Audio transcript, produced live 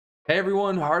Hey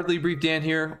everyone, Hardly Brief Dan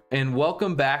here, and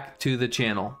welcome back to the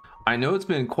channel. I know it's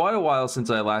been quite a while since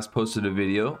I last posted a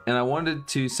video, and I wanted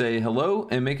to say hello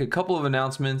and make a couple of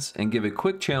announcements and give a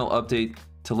quick channel update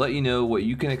to let you know what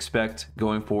you can expect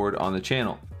going forward on the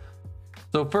channel.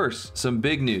 So first, some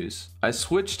big news. I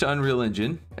switched to Unreal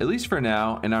Engine, at least for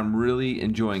now, and I'm really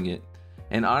enjoying it.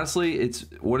 And honestly, it's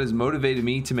what has motivated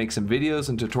me to make some videos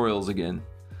and tutorials again.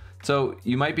 So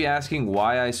you might be asking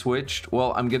why I switched.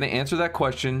 Well, I'm going to answer that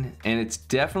question, and it's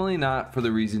definitely not for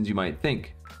the reasons you might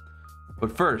think.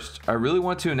 But first, I really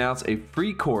want to announce a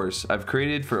free course I've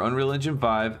created for Unreal Engine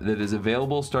 5 that is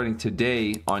available starting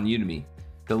today on Udemy.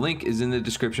 The link is in the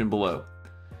description below.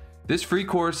 This free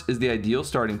course is the ideal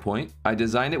starting point. I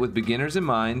designed it with beginners in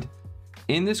mind.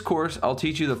 In this course, I'll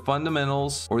teach you the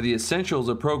fundamentals or the essentials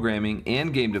of programming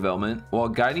and game development while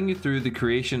guiding you through the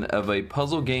creation of a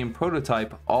puzzle game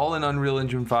prototype, all in Unreal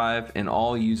Engine 5 and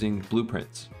all using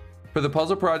blueprints. For the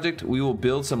puzzle project, we will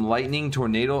build some lightning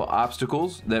tornado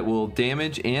obstacles that will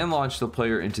damage and launch the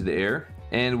player into the air,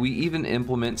 and we even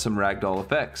implement some ragdoll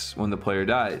effects when the player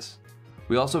dies.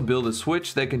 We also build a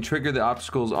switch that can trigger the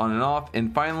obstacles on and off,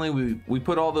 and finally we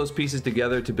put all those pieces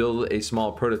together to build a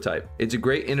small prototype. It's a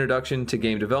great introduction to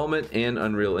game development and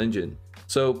Unreal Engine.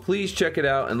 So please check it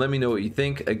out and let me know what you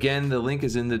think. Again, the link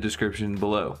is in the description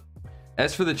below.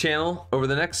 As for the channel, over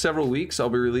the next several weeks I'll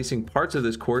be releasing parts of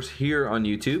this course here on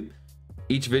YouTube.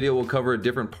 Each video will cover a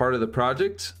different part of the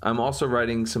project. I'm also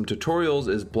writing some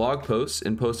tutorials as blog posts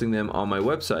and posting them on my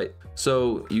website,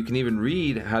 so you can even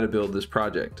read how to build this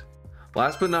project.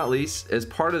 Last but not least, as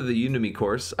part of the Udemy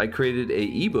course, I created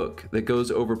an ebook that goes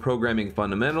over programming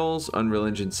fundamentals, Unreal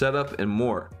Engine setup, and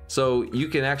more. So you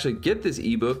can actually get this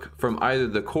ebook from either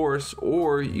the course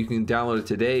or you can download it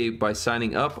today by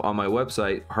signing up on my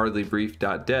website,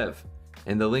 hardlybrief.dev.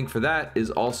 And the link for that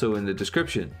is also in the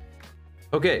description.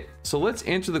 Okay, so let's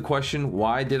answer the question,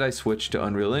 why did I switch to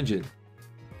Unreal Engine?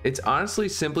 It's honestly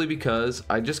simply because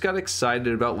I just got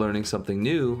excited about learning something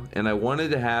new and I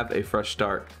wanted to have a fresh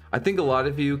start. I think a lot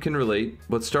of you can relate,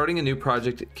 but starting a new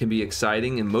project can be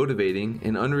exciting and motivating,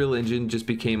 and Unreal Engine just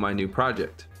became my new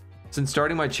project. Since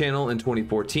starting my channel in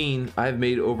 2014, I have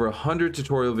made over 100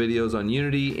 tutorial videos on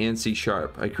Unity and C#.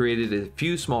 I created a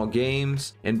few small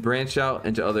games and branched out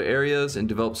into other areas and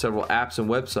developed several apps and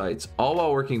websites, all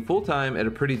while working full-time at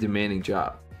a pretty demanding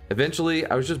job. Eventually,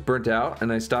 I was just burnt out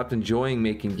and I stopped enjoying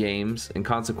making games and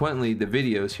consequently the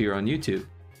videos here on YouTube.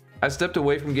 I stepped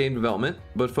away from game development,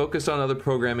 but focused on other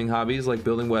programming hobbies like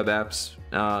building web apps,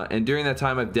 and during that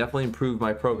time I've definitely improved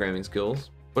my programming skills.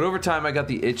 But over time I got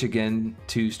the itch again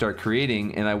to start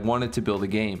creating and I wanted to build a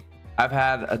game. I've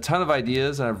had a ton of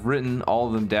ideas and I've written all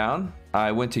of them down.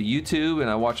 I went to YouTube and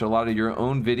I watched a lot of your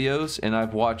own videos and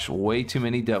I've watched way too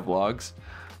many devlogs,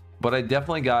 but I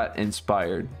definitely got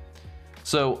inspired.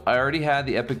 So I already had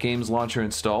the Epic Games launcher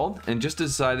installed and just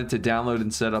decided to download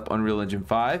and set up Unreal Engine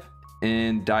 5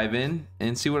 and dive in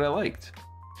and see what I liked.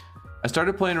 I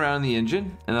started playing around in the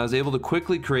engine and I was able to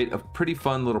quickly create a pretty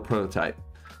fun little prototype.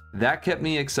 That got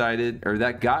me excited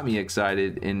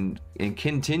and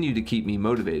continued to keep me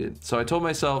motivated. So I told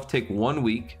myself take 1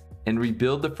 week and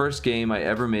rebuild the first game I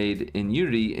ever made in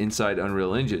Unity inside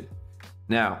Unreal Engine.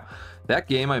 Now, that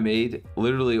game I made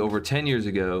literally over 10 years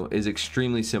ago is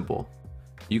extremely simple.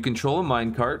 You control a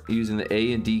minecart using the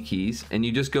A and D keys, and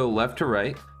you just go left to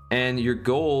right, and your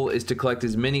goal is to collect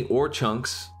as many ore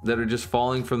chunks that are just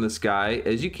falling from the sky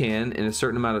as you can in a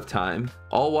certain amount of time,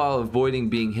 all while avoiding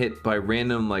being hit by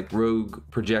random like rogue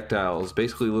projectiles,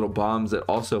 basically little bombs that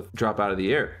also drop out of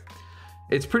the air.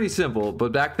 It's pretty simple,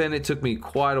 but back then it took me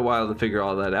quite a while to figure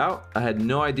all that out. I had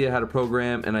no idea how to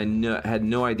program, and I had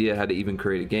no idea how to even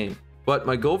create a game. But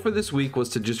my goal for this week was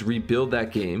to just rebuild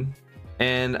that game.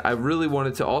 And I really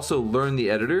wanted to also learn the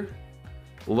editor,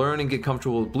 learn and get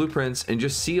comfortable with blueprints, and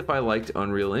just see if I liked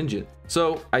Unreal Engine.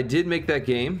 So I did make that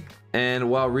game,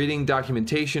 and while reading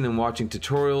documentation and watching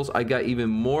tutorials, I got even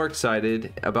more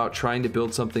excited about trying to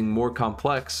build something more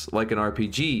complex like an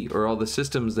RPG or all the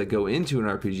systems that go into an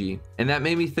RPG. And that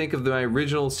made me think of my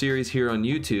original series here on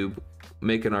YouTube,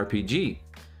 Make an RPG.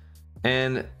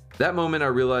 And that moment I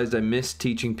realized I missed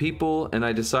teaching people, and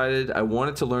I decided I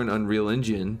wanted to learn Unreal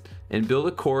Engine and build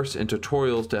a course and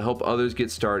tutorials to help others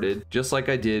get started, just like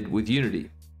I did with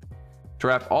Unity. To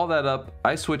wrap all that up,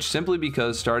 I switched simply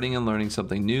because starting and learning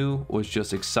something new was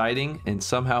just exciting and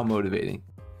somehow motivating.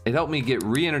 It helped me get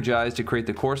re-energized to create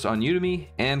the course on Udemy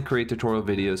and create tutorial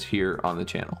videos here on the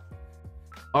channel.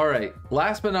 Alright,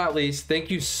 last but not least, thank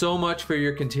you so much for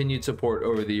your continued support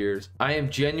over the years. I am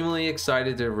genuinely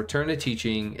excited to return to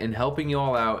teaching and helping you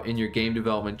all out in your game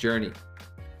development journey.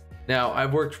 Now,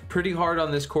 I've worked pretty hard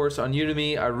on this course on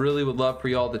Udemy. I really would love for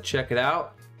y'all to check it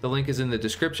out. The link is in the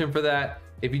description for that.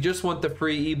 If you just want the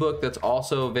free ebook that's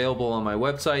also available on my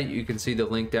website, you can see the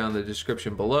link down in the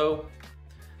description below.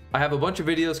 I have a bunch of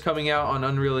videos coming out on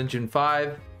Unreal Engine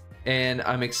 5, and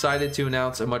I'm excited to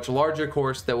announce a much larger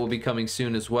course that will be coming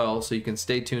soon as well, so you can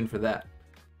stay tuned for that.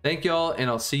 Thank y'all, and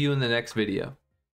I'll see you in the next video.